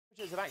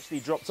Temperatures have actually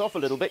dropped off a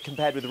little bit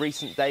compared with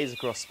recent days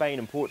across Spain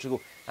and Portugal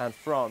and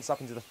France,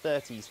 up into the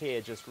 30s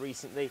here just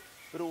recently,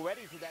 but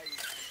already today...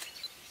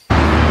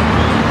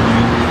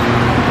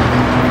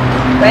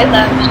 Right,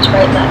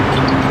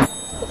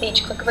 left. With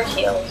each click of her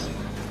heels,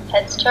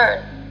 heads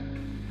turn.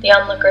 The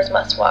onlookers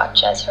must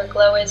watch, as her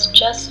glow is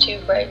just too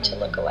bright to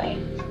look away.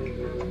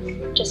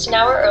 Just an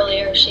hour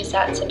earlier, she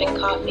sat sipping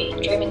coffee,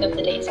 dreaming of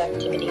the day's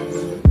activities.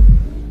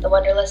 The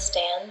Wanderlust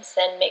stands,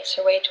 then makes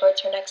her way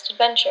towards her next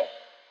adventure.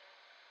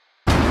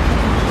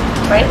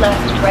 Right,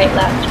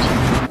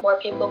 left. More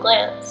people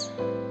glance.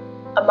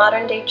 A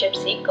modern-day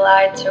gypsy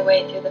glides her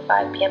way through the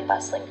 5 p.m.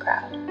 bustling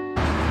crowd.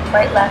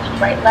 Right,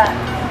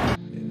 left.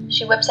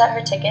 She whips out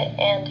her ticket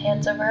and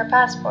hands over her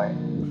passport.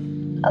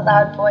 A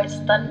loud voice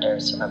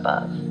thunders from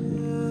above.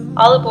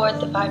 All aboard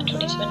the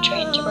 5:27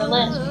 train to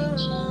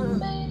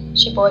Berlin.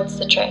 She boards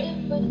the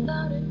train.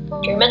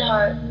 Dream in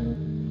heart,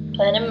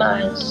 plan in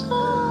mind,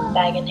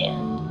 bag in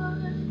hand.